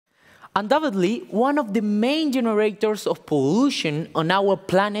Undoubtedly, one of the main generators of pollution on our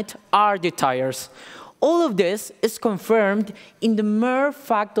planet are the tires. All of this is confirmed in the mere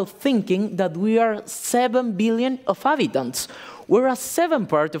fact of thinking that we are 7 billion of inhabitants, whereas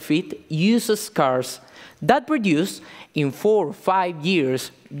 7% of it uses cars. That produce, in 4 or 5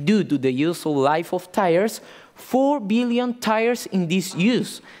 years, due to the useful life of tires, 4 billion tires in this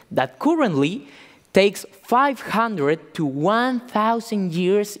use, that currently takes 500 to 1,000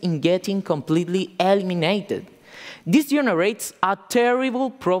 years in getting completely eliminated. This generates a terrible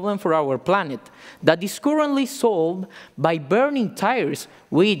problem for our planet that is currently solved by burning tires,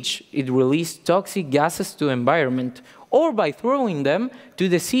 which it releases toxic gases to the environment, or by throwing them to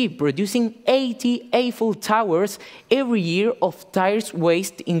the sea, producing 80 Eiffel Towers every year of tires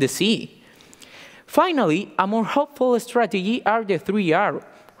waste in the sea. Finally, a more hopeful strategy are the 3R: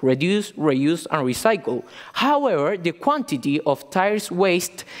 reduce, reuse, and recycle. However, the quantity of tires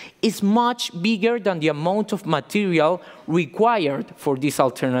waste is much bigger than the amount of material required for this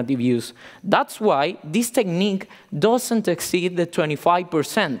alternative use. That's why this technique doesn't exceed the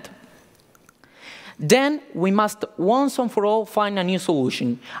 25%. Then we must once and for all find a new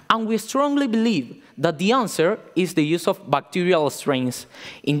solution, and we strongly believe that the answer is the use of bacterial strains.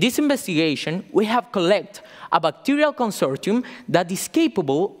 In this investigation, we have collected a bacterial consortium that is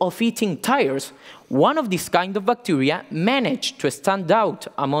capable of eating tires. One of these kind of bacteria managed to stand out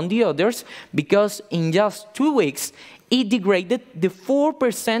among the others because in just 2 weeks, it degraded the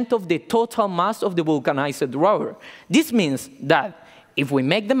 4% of the total mass of the vulcanized rubber. This means that if we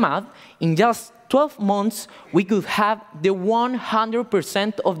make the math, in just 12 months, we could have the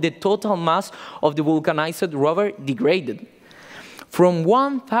 100% of the total mass of the vulcanized rubber degraded. From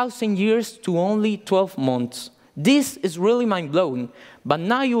 1,000 years to only 12 months. This is really mind-blowing. But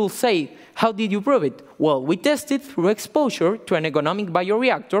now you will say, how did you prove it? Well, we tested through exposure to an economic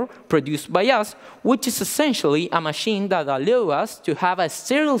bioreactor produced by us, which is essentially a machine that allows us to have a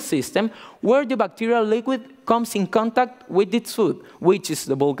sterile system where the bacterial liquid comes in contact with its food, which is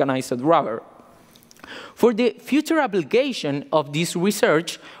the vulcanized rubber. For the future application of this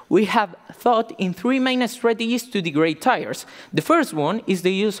research, we have thought in 3 main strategies to degrade tires. The first one is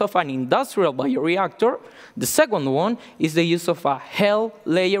the use of an industrial bioreactor. The second one is the use of a hell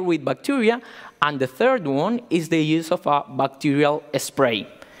layer with bacteria. And the third one is the use of a bacterial spray.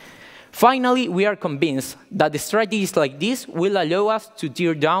 Finally, we are convinced that the strategies like this will allow us to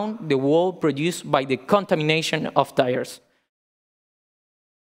tear down the wall produced by the contamination of tires.